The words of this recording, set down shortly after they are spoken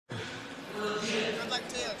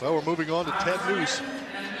Well, we're moving on to Ted Nuce,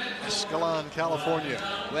 Escalon, California.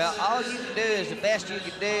 Well, all you can do is the best you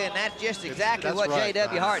can do, and that's just exactly what right,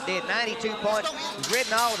 J.W. Hart did. 92 points. He's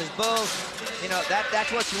ridden all of his bulls. You know, that's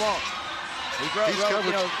what you want. He's covered,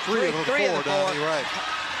 you know, three of the four. Right.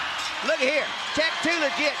 Look at here. Check 2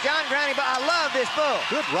 legit. John Growney, but I love this bull.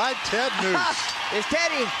 Good ride, Ted Nuce. Is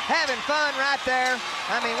Teddy having fun right there?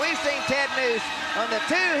 I mean, we've seen Ted Nuce on the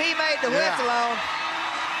 2 he made the whistle on.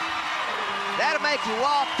 That'll make you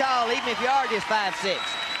walk tall, even if you are just 5'6".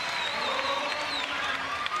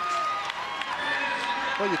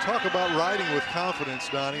 Well, you talk about riding with confidence,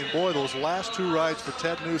 Donnie, and boy, those last 2 rides for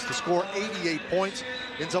Ted Nuce, the score 88 points,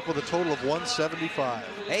 ends up with a total of 175.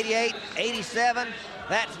 88, 87,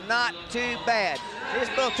 that's not too bad. This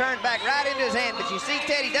bull turned back right into his hand, but you see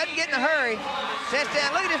Teddy doesn't get in a hurry, sets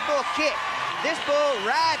down. Look at this bull kick. This bull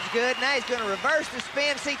rides good. Now he's going to reverse the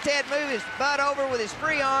spin. See Ted move his butt over with his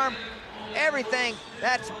free arm. Everything,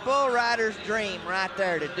 that's bull rider's dream right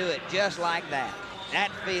there, to do it just like that. That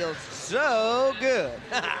feels so good.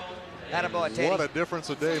 Attaboy, Teddy. What a difference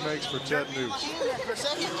a day makes for Ted Nuce.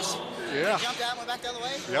 Yeah. Jumped out and went back the other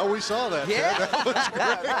way. Yeah, we saw that. Yeah. Ted.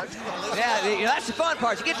 That was great. Yeah, that's the fun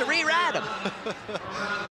part. You get to re-ride them.